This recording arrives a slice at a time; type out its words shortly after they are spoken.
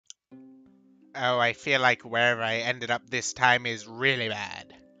Oh, I feel like where I ended up this time is really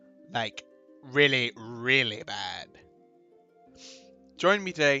bad. Like, really, really bad. Join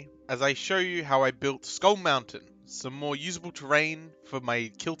me today as I show you how I built Skull Mountain, some more usable terrain for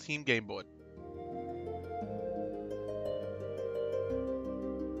my Kill Team game board.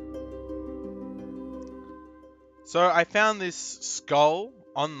 So I found this skull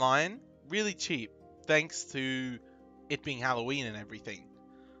online really cheap, thanks to it being Halloween and everything.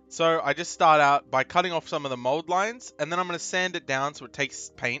 So I just start out by cutting off some of the mold lines, and then I'm going to sand it down so it takes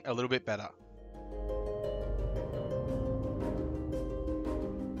paint a little bit better.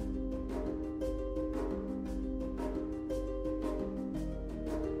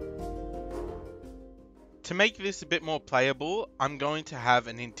 To make this a bit more playable, I'm going to have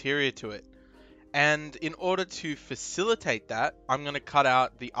an interior to it. And in order to facilitate that, I'm going to cut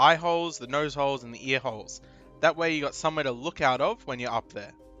out the eye holes, the nose holes, and the ear holes. That way you got somewhere to look out of when you're up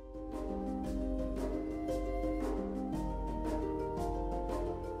there.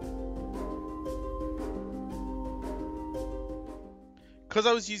 Because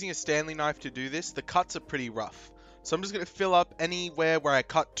I was using a Stanley knife to do this, the cuts are pretty rough. So I'm just going to fill up anywhere where I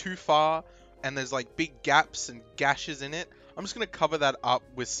cut too far and there's like big gaps and gashes in it. I'm just going to cover that up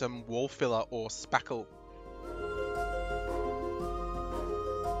with some wall filler or spackle.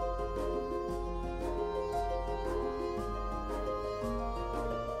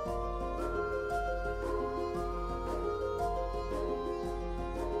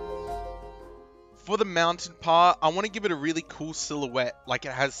 For the mountain part, I want to give it a really cool silhouette, like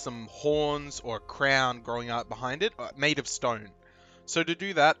it has some horns or a crown growing out behind it, made of stone. So to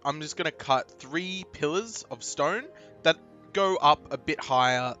do that, I'm just going to cut 3 pillars of stone that go up a bit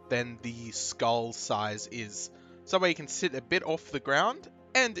higher than the skull size is. So that way you can sit a bit off the ground,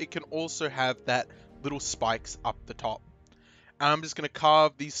 and it can also have that little spikes up the top. And I'm just going to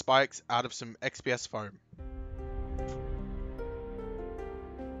carve these spikes out of some XPS foam.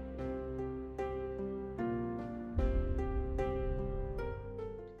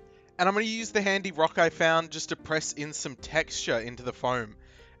 And I'm going to use the handy rock I found just to press in some texture into the foam.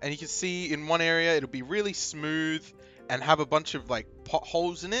 And you can see in one area it'll be really smooth and have a bunch of like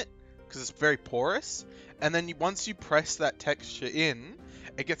potholes in it because it's very porous. And then once you press that texture in,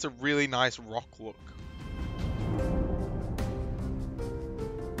 it gets a really nice rock look.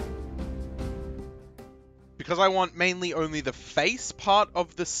 Because I want mainly only the face part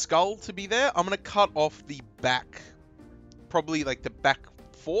of the skull to be there, I'm going to cut off the back, probably like the back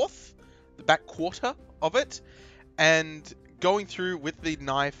fourth, the back quarter of it. And going through with the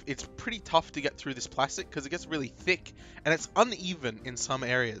knife, it's pretty tough to get through this plastic because it gets really thick and it's uneven in some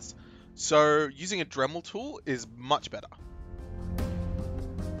areas. So using a Dremel tool is much better.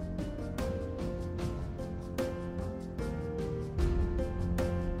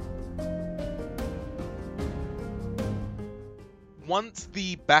 Once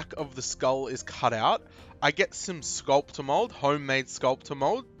the back of the skull is cut out, I get some Sculptamold, homemade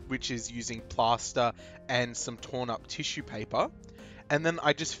Sculptamold, which is using plaster and some torn up tissue paper. And then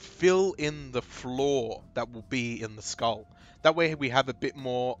I just fill in the floor that will be in the skull. That way we have a bit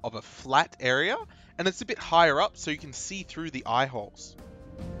more of a flat area, and it's a bit higher up so you can see through the eye holes.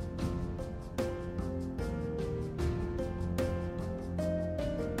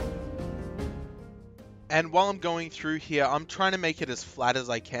 And while I'm going through here, I'm trying to make it as flat as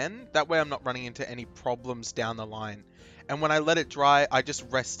I can. That way I'm not running into any problems down the line. And when I let it dry, I just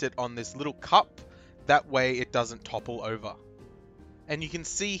rest it on this little cup. That way it doesn't topple over. And you can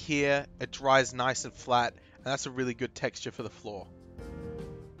see here, it dries nice and flat, and that's a really good texture for the floor.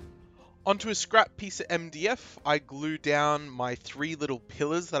 Onto a scrap piece of MDF, I glue down my 3 little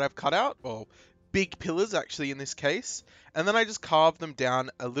pillars that I've cut out, or big pillars actually in this case, and then I just carve them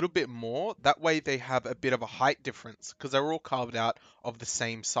down a little bit more. That way they have a bit of a height difference, because they're all carved out of the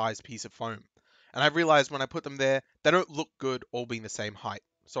same size piece of foam. And I realized when I put them there, they don't look good all being the same height.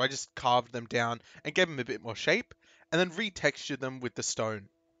 So I just carved them down and gave them a bit more shape, and then retextured them with the stone.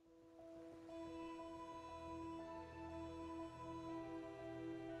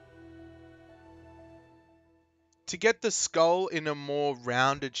 To get the skull in a more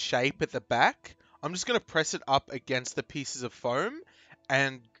rounded shape at the back, I'm just going to press it up against the pieces of foam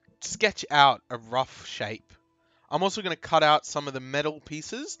and sketch out a rough shape. I'm also going to cut out some of the metal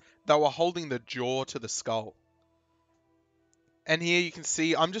pieces that were holding the jaw to the skull. And here you can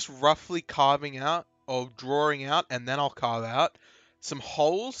see I'm just roughly carving out or drawing out, and then I'll carve out some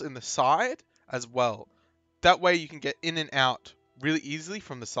holes in the side as well. That way you can get in and out really easily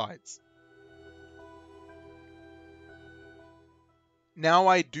from the sides. Now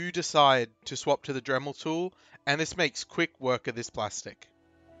I do decide to swap to the Dremel tool, and this makes quick work of this plastic.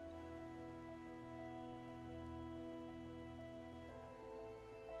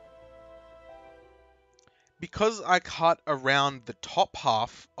 Because I cut around the top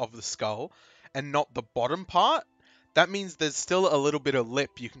half of the skull and not the bottom part, that means there's still a little bit of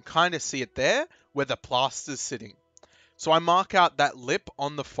lip. You can kind of see it there where the plaster's sitting. So I mark out that lip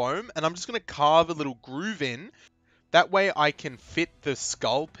on the foam and I'm just going to carve a little groove in. That way I can fit the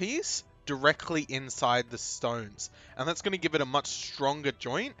skull piece directly inside the stones. And that's going to give it a much stronger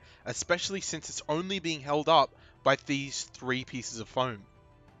joint, especially since it's only being held up by these 3 pieces of foam.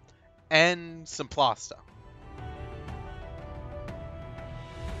 And some plaster.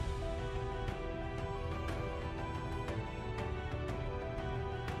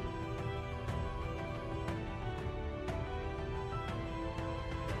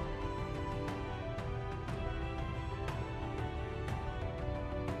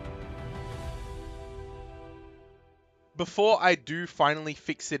 Before I do finally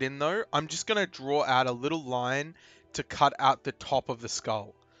fix it in though, I'm just going to draw out a little line to cut out the top of the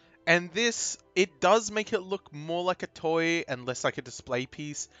skull. And this, it does make it look more like a toy and less like a display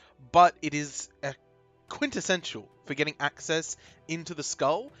piece, but it is quintessential for getting access into the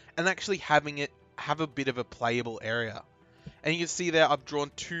skull and actually having it have a bit of a playable area. And you can see there I've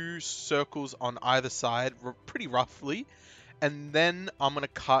drawn 2 circles on either side pretty roughly, and then I'm going to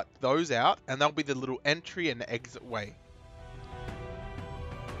cut those out and that'll be the little entry and exit way.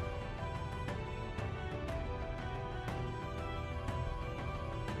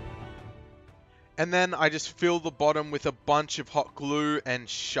 And then I just fill the bottom with a bunch of hot glue and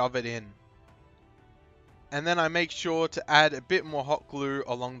shove it in. And then I make sure to add a bit more hot glue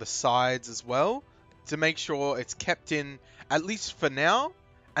along the sides as well to make sure it's kept in, at least for now.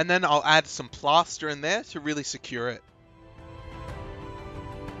 And then I'll add some plaster in there to really secure it.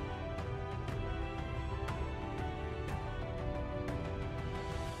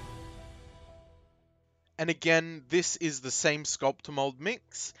 And again, this is the same Sculptamold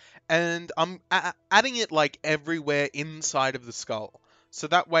mix, and I'm adding it like everywhere inside of the skull. So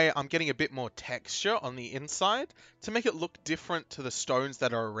that way I'm getting a bit more texture on the inside to make it look different to the stones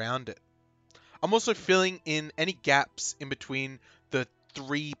that are around it. I'm also filling in any gaps in between the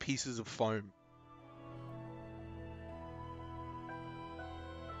 3 pieces of foam.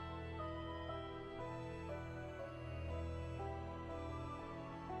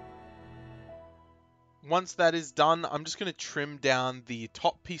 Once that is done, I'm just going to trim down the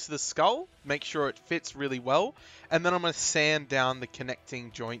top piece of the skull, make sure it fits really well, and then I'm going to sand down the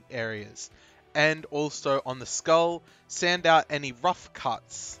connecting joint areas. And also on the skull, sand out any rough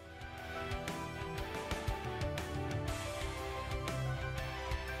cuts.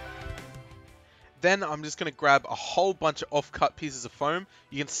 Then I'm just going to grab a whole bunch of off-cut pieces of foam.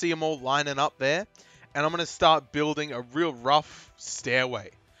 You can see them all lining up there. And I'm going to start building a real rough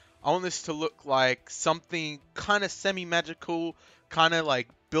stairway. I want this to look like something kind of semi-magical, kind of like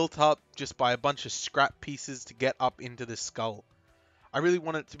built up just by a bunch of scrap pieces to get up into the skull. I really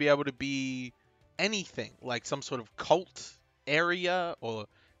want it to be able to be anything, like some sort of cult area or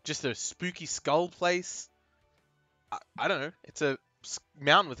just a spooky skull place. I don't know. It's a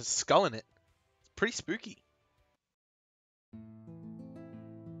mountain with a skull in it. It's pretty spooky.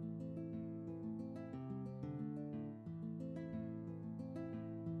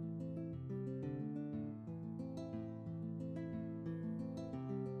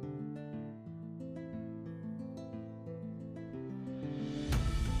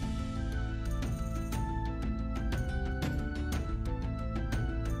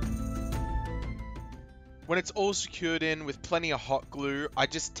 When it's all secured in with plenty of hot glue, I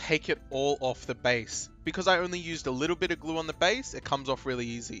just take it all off the base. Because I only used a little bit of glue on the base, it comes off really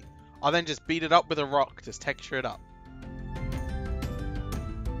easy. I'll then just beat it up with a rock to texture it up.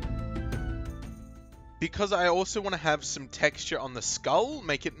 Because I also want to have some texture on the skull,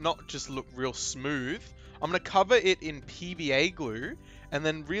 make it not just look real smooth, I'm going to cover it in PVA glue and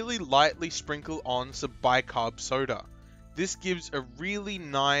then really lightly sprinkle on some bicarb soda. This gives a really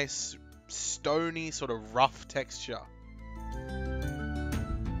nice, stony, sort of rough texture.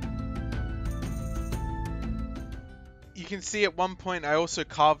 You can see at one point I also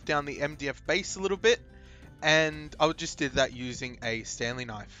carved down the MDF base a little bit, and I just did that using a Stanley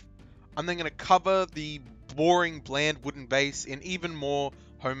knife. I'm then going to cover the boring bland wooden base in even more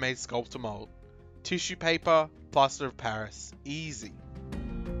homemade Sculptamold. Tissue paper, plaster of Paris, easy.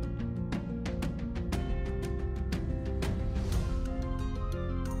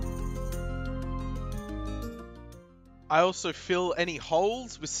 I also fill any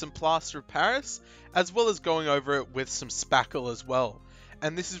holes with some plaster of Paris, as well as going over it with some spackle as well.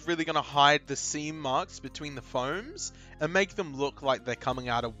 And this is really going to hide the seam marks between the foams and make them look like they're coming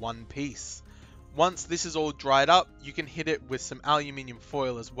out of one piece. Once this is all dried up, you can hit it with some aluminium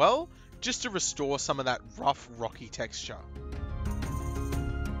foil as well just to restore some of that rough, rocky texture.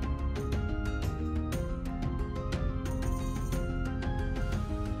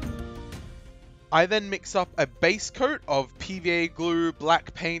 I then mix up a base coat of PVA glue,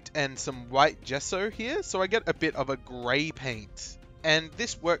 black paint, and some white gesso here, so I get a bit of a grey paint. And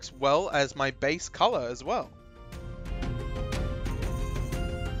this works well as my base colour as well.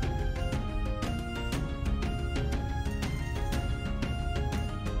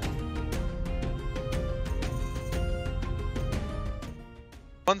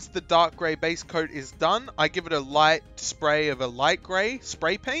 Once the dark grey base coat is done, I give it a light spray of a light grey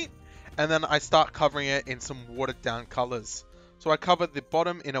spray paint, and then I start covering it in some watered down colours. So I cover the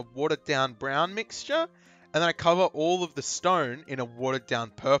bottom in a watered down brown mixture, and then I cover all of the stone in a watered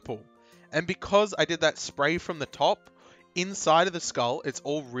down purple. And because I did that spray from the top, inside of the skull, it's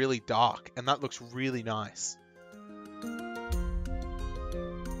all really dark, and that looks really nice.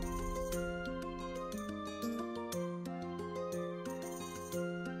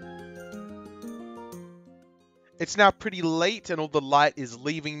 It's now pretty late and all the light is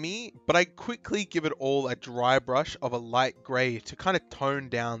leaving me, but I quickly give it all a dry brush of a light grey to kind of tone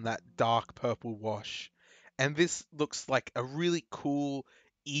down that dark purple wash. And this looks like a really cool,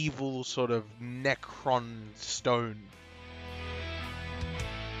 evil sort of Necron stone.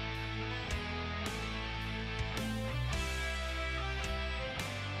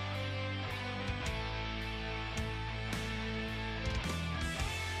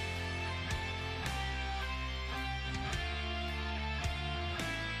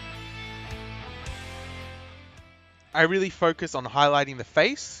 I really focus on highlighting the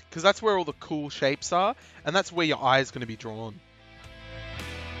face, because that's where all the cool shapes are, and that's where your eye is going to be drawn.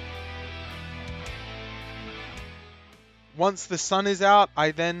 Once the sun is out,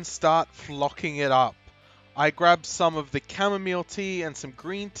 I then start flocking it up. I grab some of the chamomile tea and some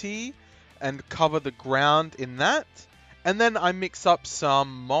green tea, and cover the ground in that. And then I mix up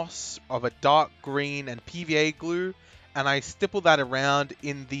some moss of a dark green and PVA glue, and I stipple that around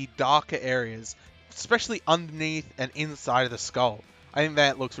in the darker areas, especially underneath and inside of the skull. I think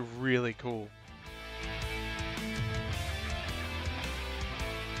that looks really cool.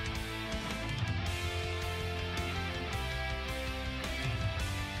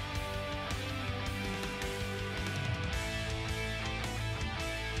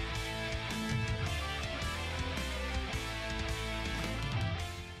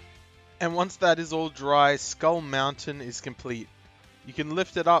 And once that is all dry, Skull Mountain is complete. You can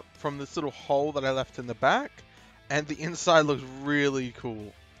lift it up from this little hole that I left in the back, and the inside looks really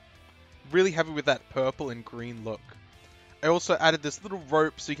cool. Really happy with that purple and green look. I also added this little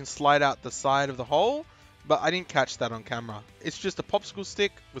rope so you can slide out the side of the hole, but I didn't catch that on camera. It's just a popsicle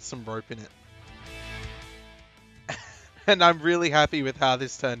stick with some rope in it. And I'm really happy with how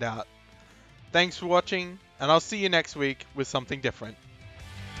this turned out. Thanks for watching, and I'll see you next week with something different.